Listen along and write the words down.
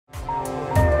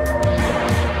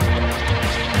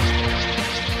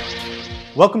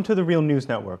Welcome to the Real News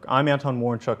Network. I'm Anton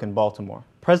Warrenchuk in Baltimore.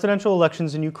 Presidential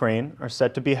elections in Ukraine are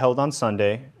set to be held on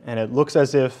Sunday, and it looks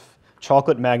as if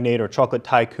chocolate magnate or chocolate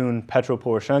tycoon Petro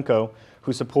Poroshenko,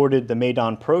 who supported the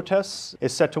Maidan protests,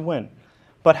 is set to win.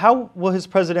 But how will his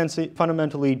presidency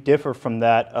fundamentally differ from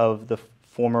that of the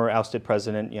former ousted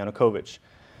president Yanukovych?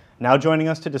 Now joining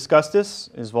us to discuss this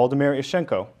is Volodymyr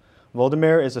Ishchenko.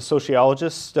 Volodymyr is a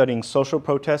sociologist studying social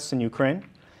protests in Ukraine.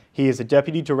 He is a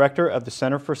deputy director of the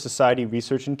Center for Society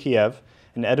Research in Kiev,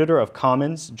 an editor of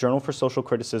Commons, Journal for Social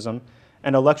Criticism,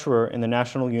 and a lecturer in the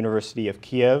National University of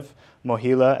Kiev,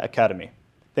 Mohyla Academy.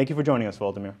 Thank you for joining us,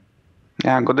 Volodymyr.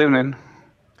 Yeah, good evening.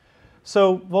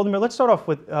 So, Volodymyr, let's start off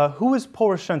with who is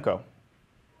Poroshenko?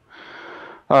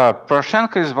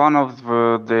 Poroshenko is one of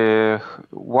the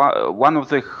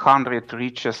 100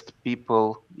 richest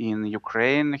people in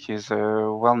Ukraine. He's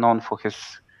well known for his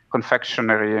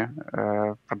confectionery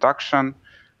production,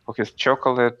 for his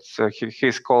chocolates.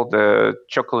 He's called the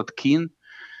chocolate king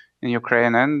in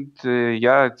Ukraine, and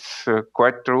yeah, it's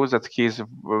quite true that he's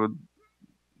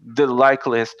the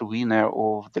likeliest winner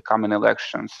of the coming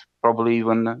elections. Probably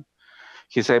even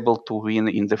he's able to win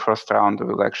in the first round of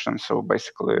elections, so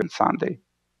basically on Sunday.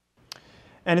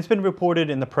 And it's been reported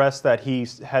in the press that he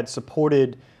had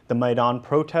supported the Maidan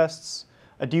protests.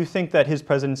 Do you think that his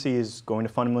presidency is going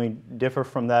to fundamentally differ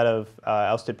from that of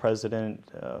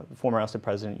former ousted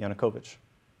president Yanukovych?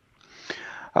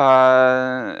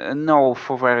 No,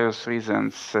 for various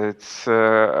reasons. It's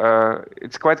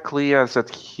quite clear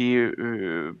that he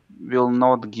will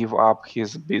not give up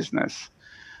his business,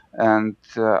 and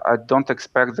I don't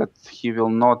expect that he will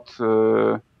not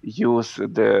use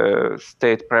the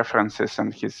state preferences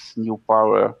and his new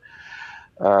power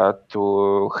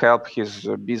to help his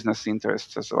business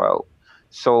interests as well.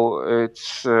 So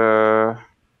it's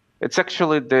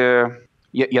actually the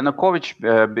Yanukovych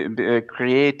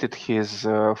created his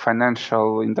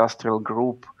financial industrial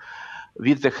group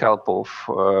with the help of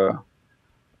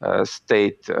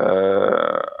state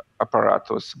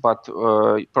apparatus. But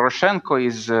Poroshenko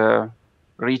is a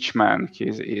rich man. He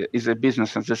is a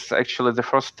businessman. This is actually the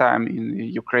first time in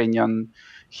Ukrainian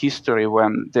history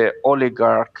when the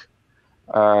oligarch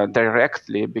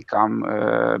directly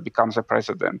becomes a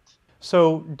president.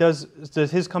 So does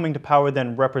his coming to power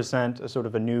then represent a sort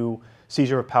of a new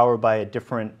seizure of power by a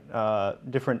different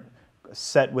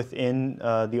set within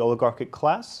the oligarchic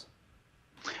class?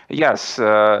 Yes,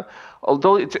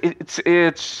 although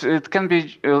it can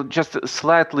be just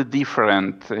slightly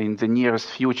different in the nearest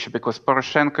future, because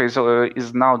Poroshenko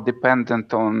is now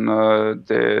dependent on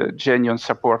the genuine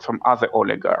support from other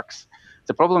oligarchs.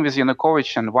 The problem with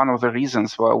Yanukovych, and one of the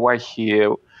reasons why he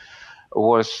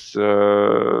was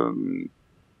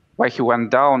why he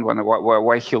went down,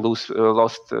 why he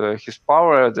lost his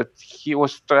power, that he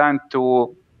was trying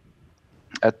to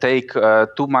take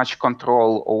too much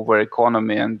control over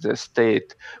economy and the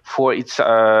state for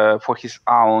his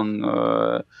own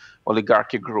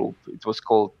oligarchy group. It was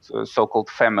called so-called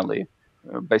family,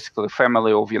 basically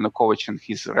family of Yanukovych and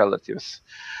his relatives.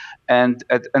 And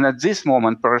at this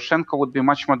moment, Poroshenko would be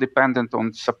much more dependent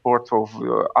on support of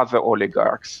other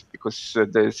oligarchs, because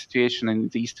the situation in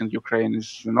the eastern Ukraine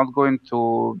is not going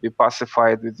to be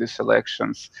pacified with these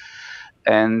elections.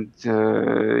 And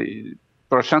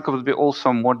Poroshenko would be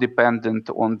also more dependent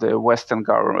on the Western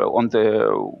government, on the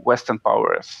Western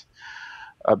powers,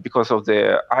 because of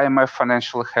the IMF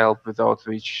financial help, without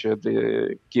which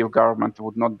the Kiev government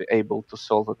would not be able to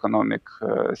solve economic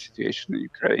situation in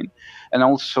Ukraine. And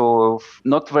also,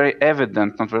 not very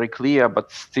evident, not very clear,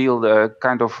 but still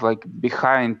kind of like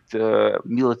behind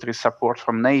military support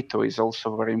from NATO is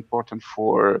also very important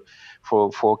for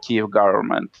Kiev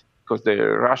government, because the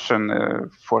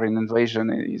Russian foreign invasion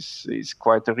is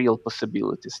quite a real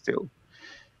possibility still.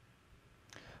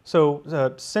 So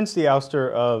since the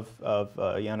ouster of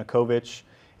Yanukovych,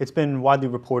 it's been widely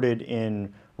reported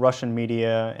in Russian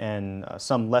media and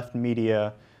some left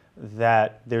media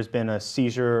that there's been a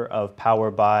seizure of power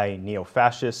by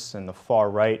neo-fascists and the far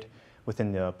right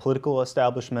within the political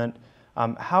establishment.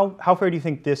 How fair do you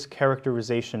think this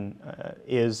characterization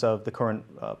is of the current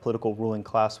political ruling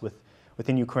class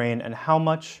within Ukraine, and how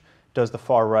much does the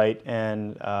far right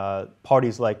and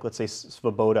parties like, let's say,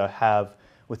 Svoboda have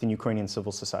within Ukrainian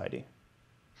civil society?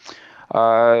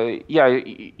 Yeah,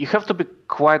 you have to be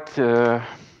quite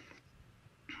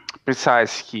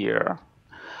precise here.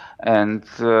 And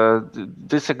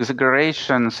these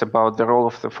exaggerations about the role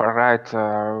of the far right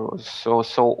are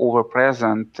so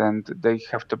over-present, and they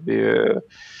have to be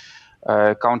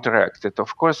counteracted.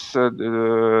 Of course,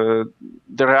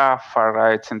 there are far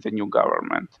rights in the new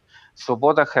government.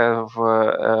 Svoboda have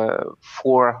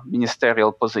 4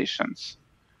 ministerial positions.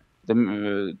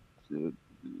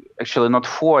 actually not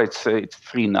 4, it's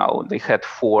 3 now. They had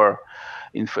 4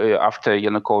 after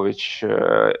Yanukovych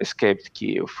escaped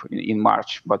Kiev in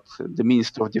March, but the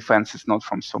Minister of Defense is not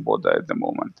from Svoboda at the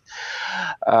moment.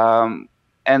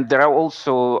 And there are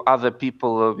also other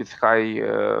people with high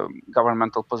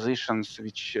governmental positions,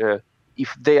 which,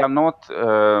 if they are not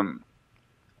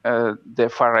the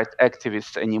far-right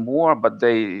activists anymore, but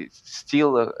they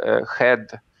still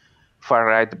had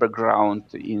far-right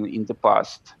background in the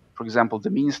past. For example, the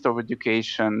Minister of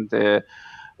Education, the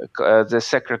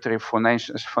Secretary for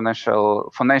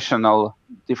National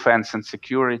Defense and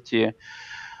Security.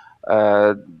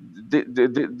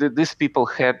 These people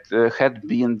had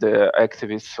been the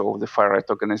activists of the far-right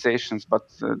organizations, but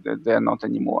they are not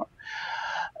anymore.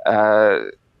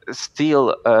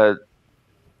 Still,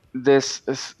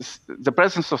 the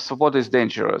presence of Svoboda is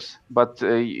dangerous, but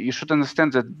you should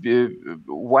understand that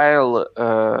while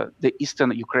the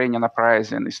Eastern Ukrainian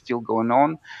uprising is still going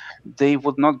on, they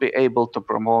would not be able to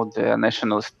promote their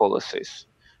nationalist policies.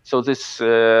 So this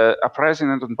uprising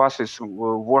in Donbass is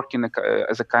working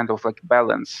as a kind of like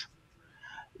balance.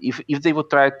 If they would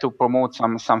try to promote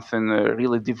something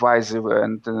really divisive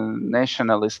and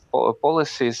nationalist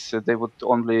policies, they would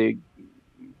only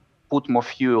put more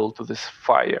fuel to this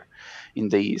fire in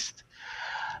the East.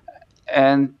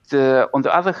 And on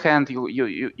the other hand,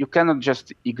 you cannot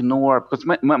just ignore, because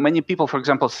many people, for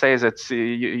example, say that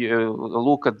you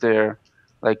look at their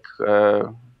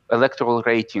electoral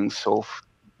ratings of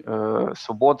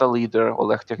Svoboda leader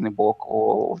Oleg Ternebok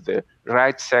or of the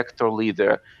right sector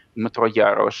leader Dmytro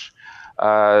Yarosh.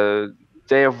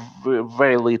 They have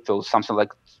very little, something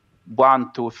like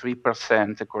 1 to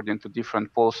 3% according to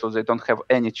different polls, so they don't have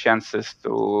any chances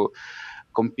to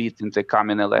compete in the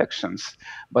coming elections.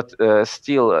 But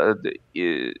still,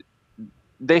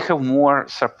 they have more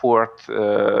support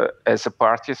as a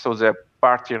party, so their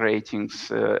party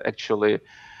ratings actually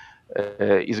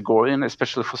is growing,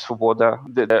 especially for Svoboda.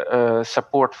 The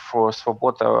support for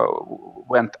Svoboda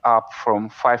went up from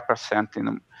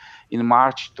 5% in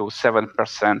March to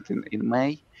 7% in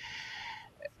May.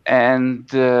 And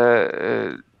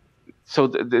so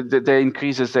they're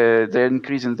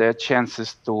increasing their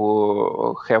chances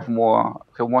to have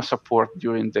more support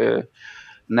during the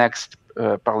next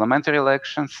parliamentary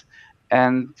elections,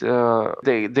 and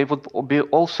they would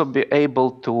also be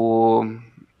able to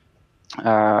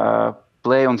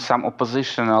play on some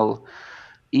oppositional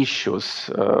issues.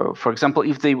 For example,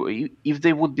 if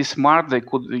they would be smart, they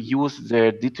could use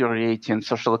their deteriorating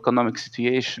social economic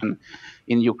situation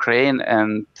in Ukraine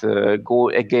and go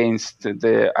against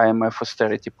the IMF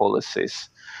austerity policies.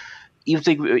 If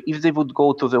they would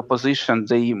go to the opposition,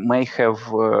 they may have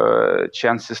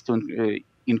chances to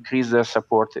increase their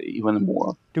support even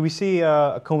more. Do we see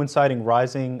a coinciding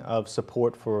rising of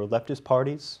support for leftist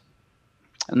parties?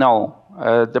 No.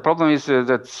 The problem is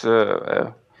that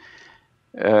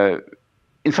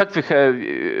in fact, we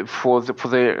have for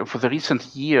the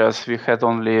recent years we had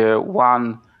only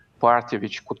one party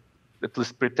which could at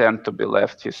least pretend to be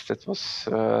leftist. That was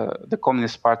the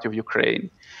Communist Party of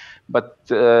Ukraine. But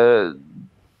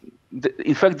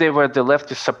in fact, they were the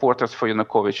leftist supporters for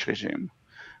Yanukovych regime.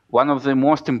 One of the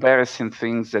most embarrassing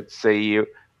things that they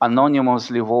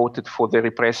anonymously voted for the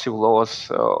repressive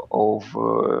laws of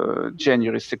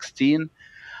January 16,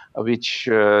 which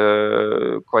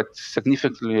quite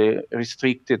significantly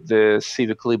restricted the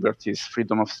civic liberties,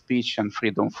 freedom of speech, and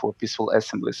freedom for peaceful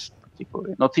assemblies.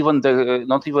 Particularly,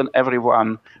 not even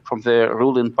everyone from the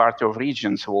ruling party of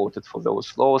regions voted for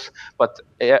those laws, but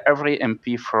every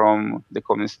MP from the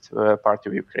Communist Party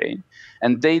of Ukraine,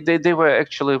 and they were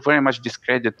actually very much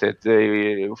discredited.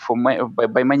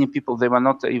 By many people, they were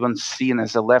not even seen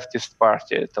as a leftist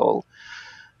party at all.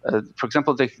 For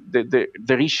example, the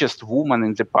richest woman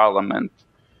in the parliament,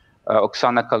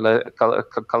 Oksana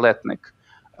Koletnik,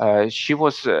 she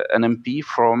was an MP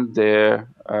from the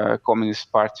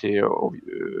Communist Party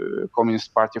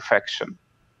faction.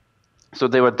 So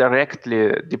they were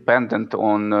directly dependent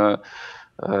on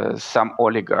some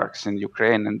oligarchs in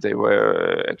Ukraine, and they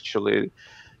were actually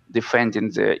defending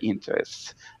their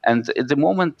interests. And at the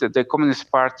moment, the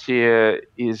Communist Party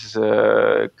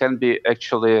can be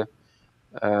actually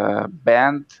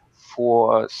banned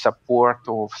for support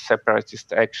of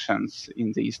separatist actions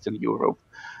in the Eastern Europe.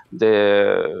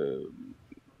 The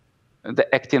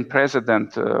acting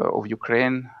president of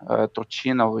Ukraine,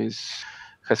 Turchinov,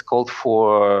 has called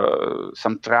for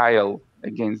some trial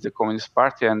against the Communist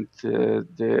Party, and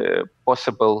the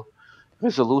possible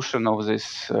resolution of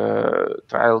this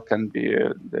trial can be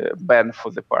the ban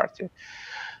for the party.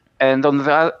 And on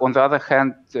the other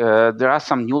hand, there are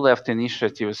some new left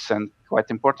initiatives and quite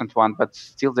important one, but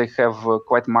still they have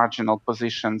quite marginal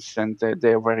positions, and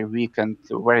they are very weak and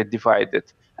very divided.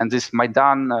 And this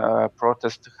Maidan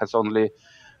protest has only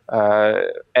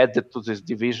added to this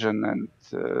division, and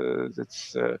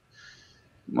that's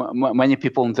many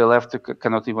people on the left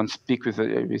cannot even speak with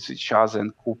each other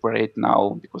and cooperate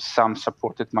now, because some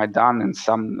supported Maidan and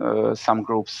some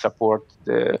groups support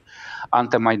the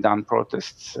anti-Maidan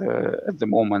protests at the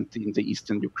moment in the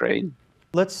eastern Ukraine.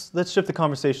 Let's shift the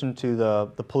conversation to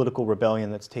the political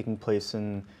rebellion that's taking place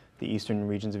in the eastern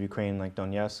regions of Ukraine, like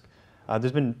Donetsk.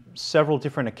 There's been several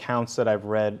different accounts that I've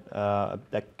read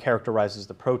that characterizes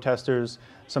the protesters.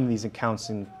 Some of these accounts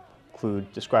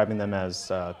include describing them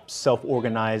as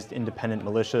self-organized independent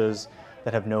militias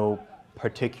that have no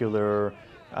particular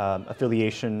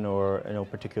affiliation or no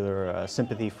particular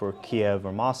sympathy for Kiev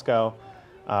or Moscow.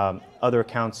 Other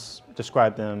accounts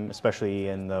describe them, especially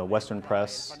in the Western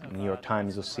press, in the New York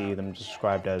Times, you'll see them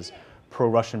described as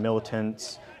pro-Russian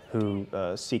militants who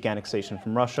seek annexation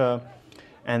from Russia.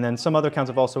 And then some other accounts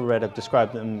I've also read have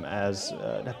described them as,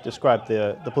 have described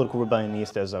the political rebellion in the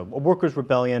East as a workers'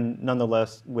 rebellion,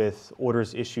 nonetheless with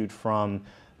orders issued from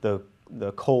the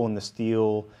coal and the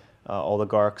steel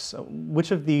oligarchs. Which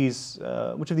of these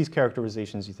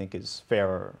characterizations do you think is fair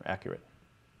or accurate?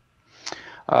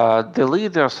 The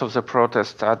leaders of the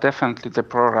protest are definitely the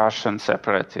pro-Russian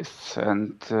separatists,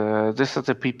 and these are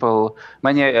the people.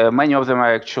 Many of them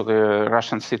are actually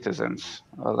Russian citizens.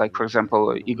 Like, for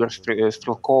example, Igor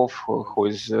Strelkov, who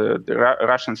is the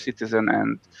Russian citizen,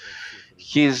 and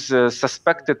he's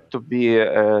suspected to be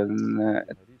a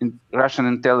Russian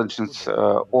intelligence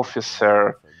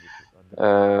officer,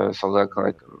 so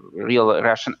like real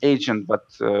Russian agent. But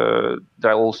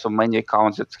there are also many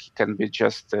accounts that he can be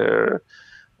just a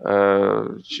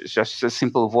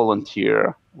simple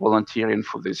volunteering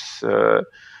for this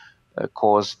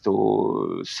cause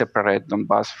to separate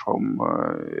Donbass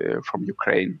from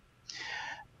Ukraine.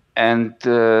 And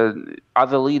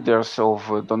other leaders of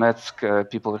Donetsk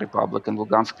People Republic and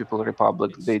Lugansk People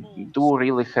Republic, they do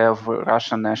really have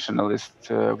Russian nationalist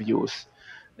views.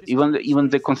 Even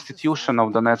the constitution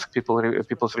of Donetsk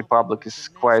People's Republic is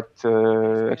quite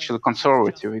actually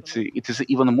conservative. It is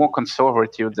even more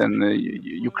conservative than the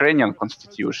Ukrainian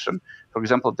constitution. For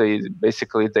example, they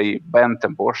banned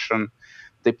abortion.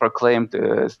 They proclaimed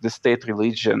the state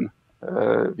religion,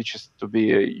 which is to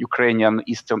be a Ukrainian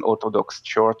Eastern Orthodox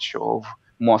Church of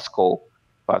Moscow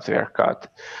Patriarchate.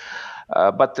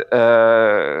 But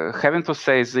having to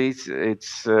say this,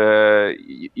 it's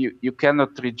you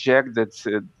cannot reject that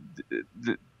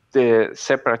the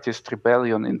separatist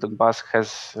rebellion in Donbass has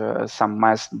some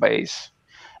mass base,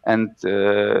 and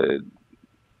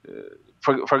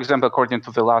for example, according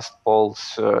to the last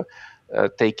polls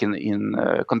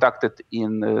conducted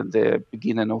in the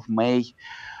beginning of May,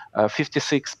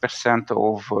 56%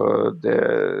 of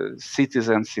the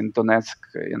citizens in Donetsk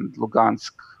and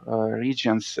Lugansk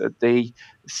regions, they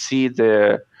see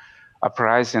the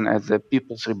uprising as a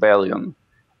people's rebellion,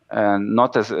 and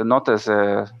not as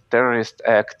a terrorist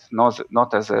act,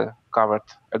 not as a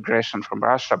covert aggression from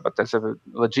Russia, but as a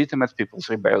legitimate people's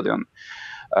rebellion.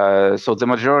 So the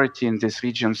majority in these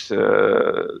regions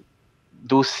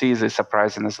do see this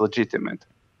uprising as legitimate,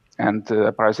 and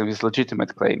uprising with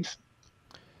legitimate claims.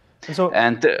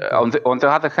 And on the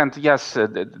other hand, yes,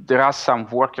 there are some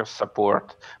worker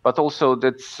support, but also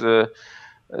there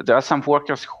are some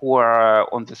workers who are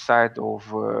on the side of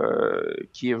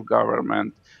Kiev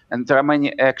government, and there are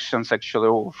many actions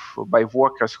actually by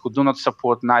workers who do not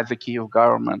support neither Kiev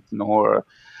government nor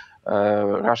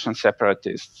Russian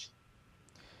separatists.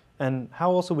 And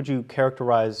how also would you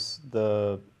characterize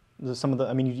some of the?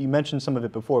 I mean, you mentioned some of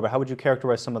it before, but how would you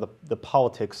characterize some of the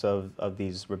politics of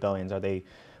these rebellions? Are they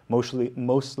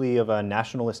mostly of a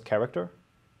nationalist character?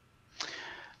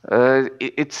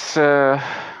 It's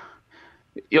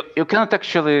you cannot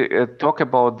actually talk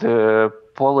about the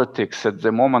politics at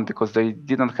the moment, because they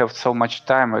didn't have so much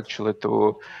time actually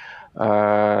to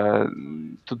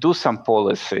do some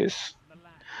policies.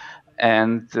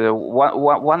 And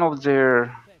one of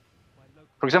their,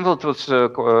 for example, it was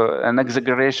an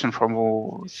exaggeration from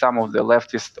some of the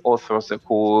leftist authors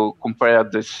who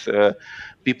compared this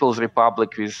People's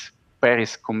Republic with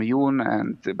Paris Commune,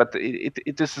 but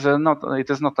it is not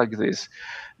like this.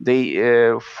 They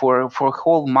for a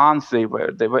whole month they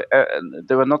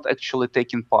were not actually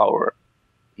taking power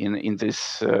in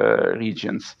these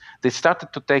regions. They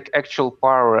started to take actual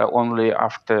power only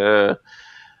after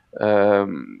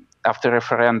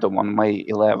referendum on May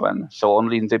 11. So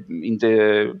only in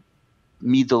the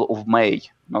middle of May,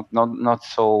 not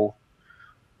so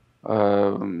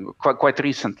quite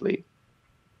recently.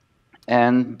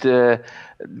 And the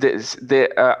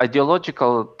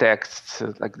ideological texts,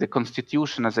 like the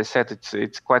constitution, as I said,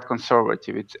 it's quite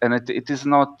conservative. It is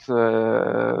not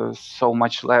so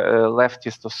much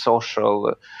leftist or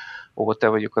social or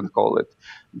whatever you can call it.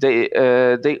 They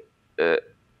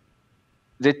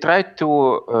try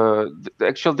to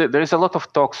actually there is a lot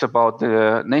of talks about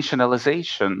the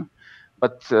nationalization,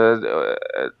 but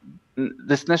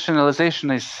this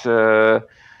nationalization is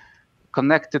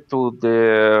connected to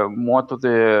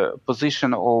the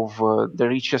position of the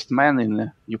richest man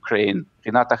in Ukraine,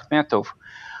 Rinat Akhmetov,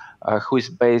 who is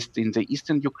based in the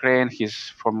eastern Ukraine.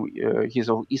 He's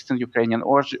of Eastern Ukrainian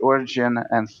origin,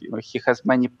 and he has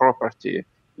many property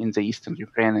in the eastern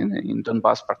Ukraine, in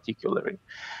Donbass particularly.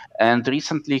 And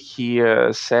recently he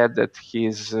said that he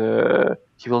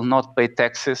will not pay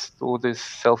taxes to this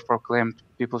self-proclaimed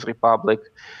People's Republic,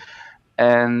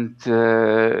 and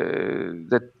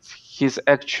that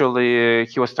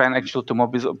he was trying actually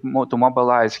to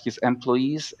mobilize his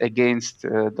employees against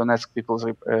Donetsk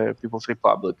People's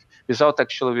Republic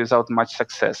without much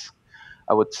success,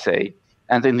 I would say.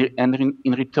 And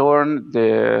in return,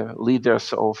 the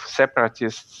leaders of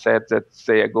separatists said that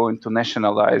they are going to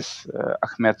nationalize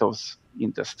Akhmetov's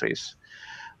industries.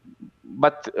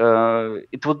 But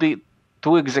it would be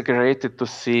too exaggerated to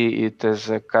see it as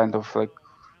a kind of like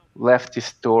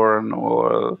leftist turn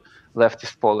or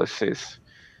leftist policies.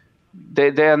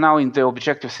 They are now in the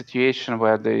objective situation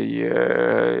where they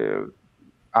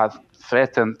are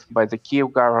threatened by the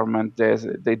Kiev government.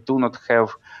 They do not have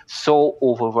so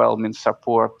overwhelming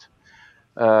support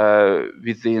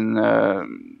within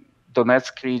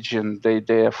Donetsk region.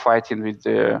 They are fighting with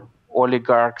the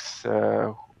oligarchs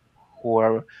who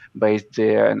are based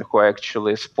there and who are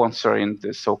actually sponsoring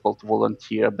the so-called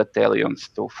volunteer battalions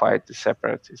to fight the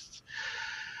separatists.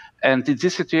 And in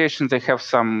this situation, they have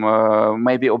some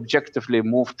maybe objectively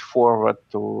moved forward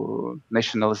to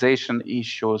nationalization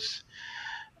issues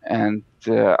and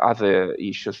other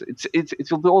issues.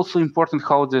 It will be also important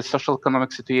how the social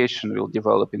economic situation will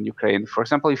develop in Ukraine. For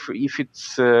example, if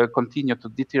it's continue to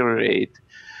deteriorate,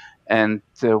 and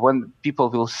when people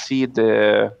will see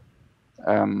the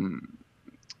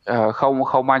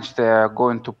how much they are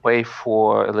going to pay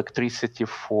for electricity,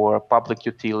 for public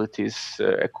utilities,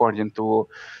 according to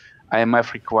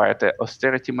IMF required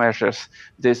austerity measures,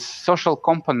 this social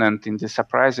component in this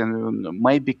uprising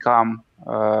may become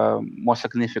more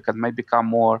significant, may become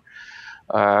more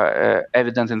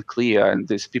evident and clear, and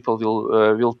these people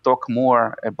will talk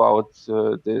more about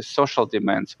the social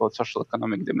demands, about social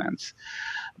economic demands.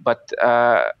 But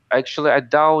actually, I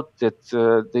doubt that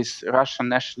these Russian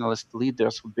nationalist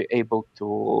leaders would be able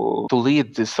to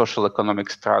lead the social economic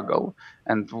struggle,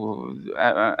 and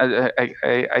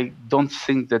I don't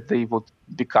think that they would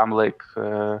become like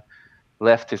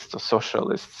leftists or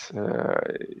socialists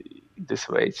this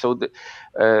way. So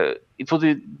it would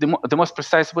be the most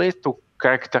precise way to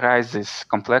characterize this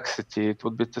complexity. It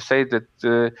would be to say that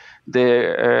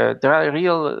there are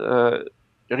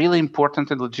really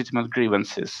important and legitimate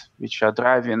grievances which are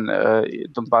driving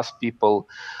Donbass people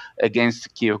against the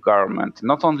Kiev government.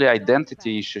 Not only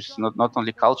identity issues, not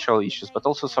only cultural issues, but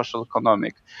also social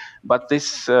economic. But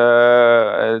this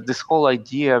whole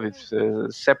idea with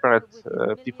separate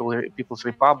People's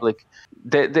Republic,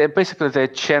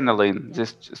 they're channeling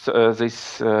this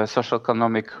social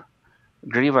economic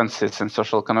grievances and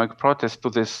social economic protests to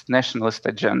this nationalist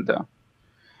agenda,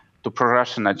 to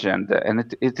pro-Russian agenda,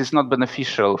 and it is not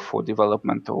beneficial for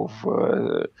development of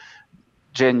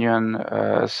genuine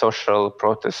social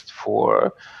protest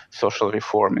for social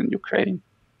reform in Ukraine.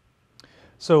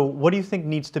 So what do you think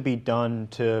needs to be done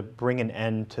to bring an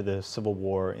end to the civil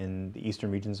war in the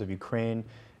eastern regions of Ukraine?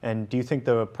 And do you think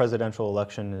the presidential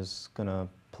election is going to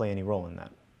play any role in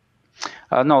that?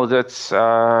 No, that's.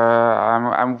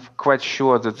 I'm quite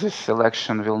sure that this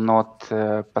election will not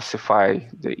pacify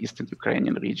the eastern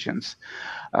Ukrainian regions.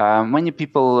 Many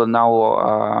people are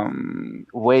now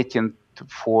waiting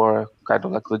for kind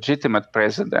of like legitimate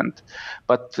president,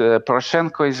 but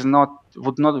Poroshenko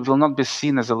will not be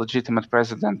seen as a legitimate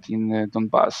president in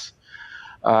Donbass.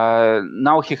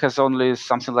 Now he has only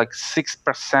something like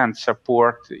 6%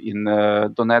 support in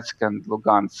Donetsk and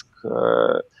Lugansk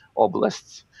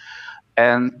oblasts.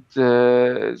 And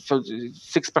so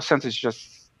 6% is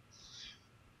just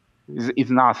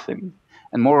is nothing.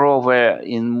 And moreover,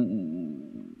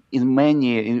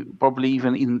 probably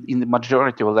even in the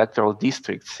majority of electoral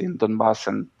districts in Donbass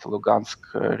and Lugansk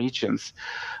regions,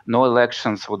 no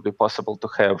elections would be possible to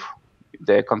have.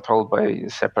 They're controlled by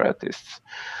separatists.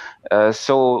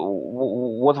 So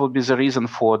what would be the reason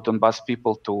for Donbas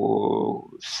people to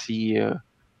see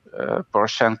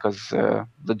Poroshenko as a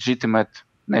legitimate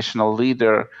national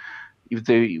leader if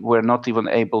they were not even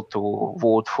able to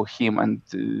vote for him, and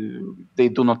they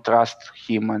do not trust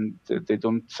him, and they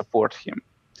don't support him?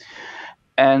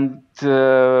 And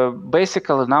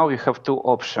basically now we have two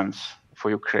options for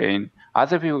Ukraine.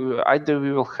 Either we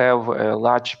will have a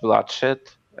large bloodshed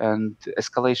and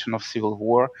escalation of civil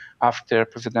war after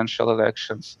presidential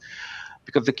elections,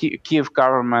 because the Kiev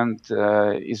government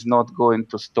is not going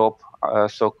to stop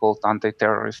so-called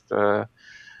anti-terrorist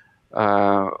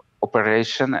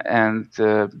operation. And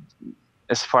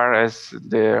as far as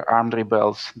the armed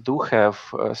rebels do have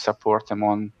support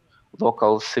among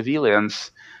local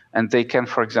civilians, and they can,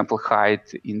 for example,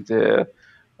 hide in the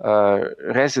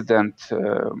resident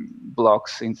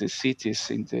blocks in the cities,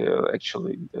 in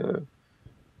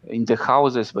the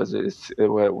houses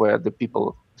where the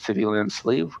people, civilians,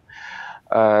 live.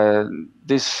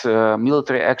 This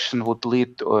military action would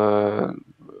lead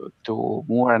to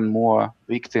more and more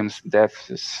victims,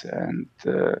 deaths, and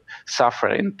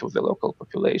suffering to the local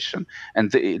population,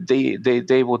 and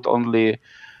they would only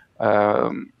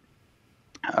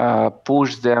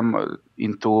push them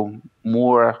into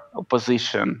more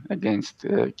opposition against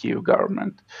Kiev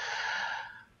government.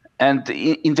 And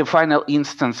in the final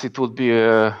instance, it would be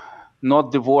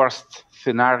not the worst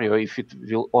scenario if it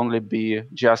will only be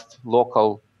just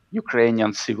local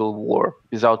Ukrainian civil war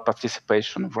without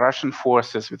participation of Russian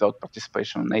forces, without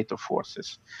participation of NATO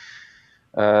forces.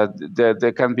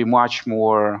 There can be much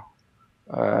more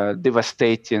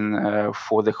devastating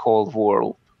for the whole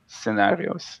world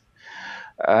scenarios.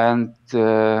 And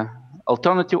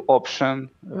alternative option,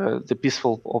 the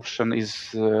peaceful option,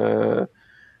 is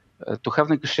to have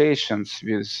negotiations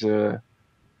with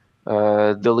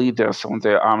the leaders on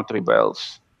the armed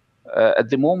rebels. At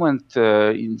the moment,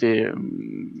 in the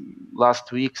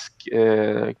last weeks,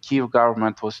 Kiev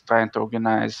government was trying to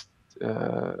organize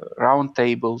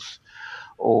roundtables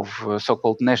of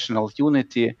so-called national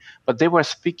unity, but they were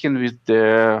speaking with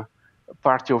the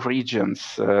Party of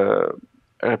Regions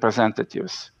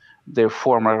representatives, the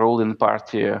former ruling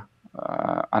party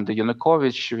under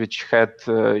Yanukovych, which had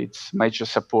its major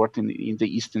support in the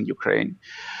eastern Ukraine.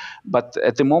 But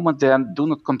at the moment, they do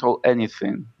not control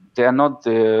anything. They are not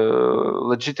the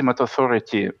legitimate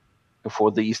authority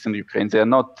for the eastern Ukraine. They are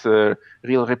not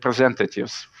real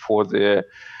representatives for the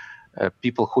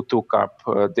people who took up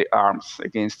the arms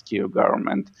against Kiev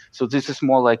government. So this is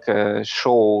more like a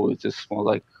show. It is more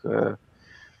like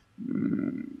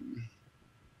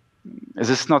this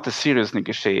is not a serious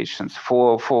negotiations.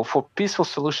 For peaceful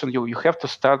solution, you have to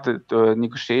start the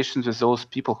negotiations with those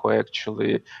people who are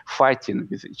actually fighting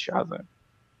with each other.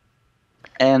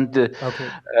 And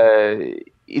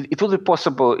it would be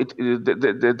possible.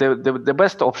 The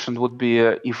best option would be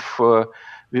if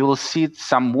we will see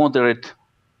some moderate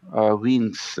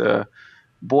wings,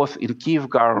 both in Kiev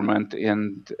government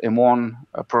and among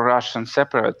pro-Russian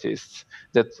separatists,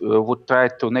 that would try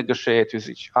to negotiate with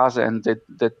each other, and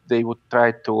that they would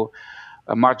try to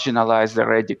marginalize the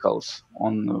radicals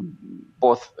on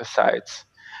both sides.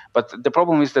 But the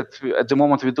problem is that at the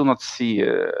moment we do not see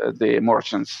the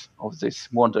emergence of these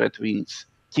moderate wings.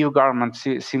 Kiev government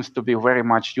seems to be very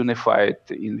much unified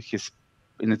in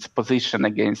its position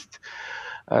against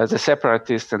the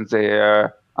separatists, and they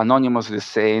are anonymously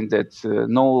saying that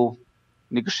no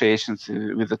negotiations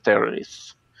with the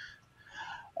terrorists.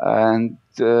 And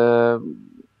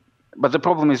but the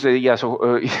problem is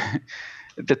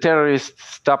the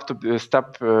terrorists stop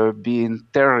being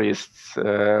terrorists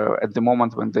at the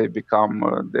moment when they become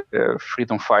the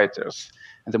freedom fighters,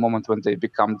 at the moment when they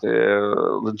become the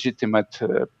legitimate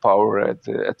power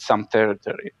at some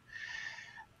territory.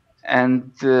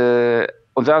 And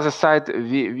on the other side,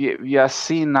 we are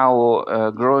seeing now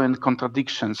growing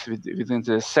contradictions within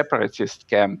the separatist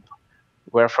camp,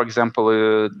 where, for example,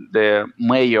 the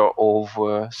mayor of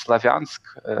Slavyansk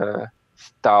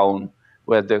town,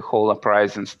 where the whole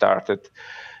uprising started,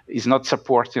 is not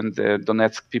supporting the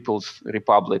Donetsk People's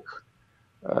Republic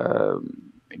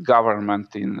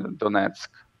government in Donetsk.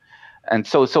 And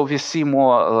so we see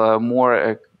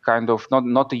more kind of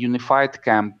not a unified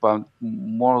camp, but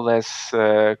more or less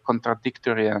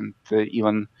contradictory and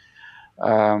even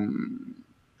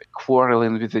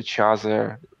quarreling with each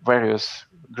other, various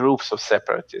groups of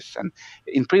separatists. And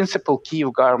in principle,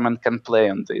 Kiev government can play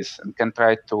on this and can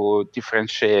try to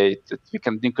differentiate that we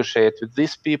can negotiate with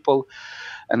these people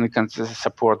and we can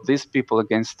support these people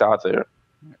against other.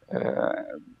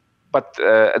 but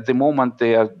at the moment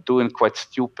they are doing quite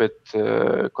stupid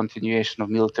continuation of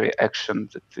military action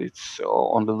that it's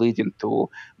only leading to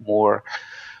more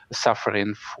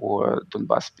suffering for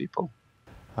Donbas people.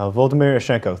 Volodymyr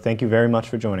Ishchenko, thank you very much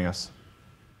for joining us.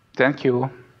 Thank you.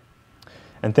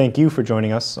 And thank you for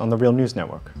joining us on the Real News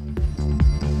Network.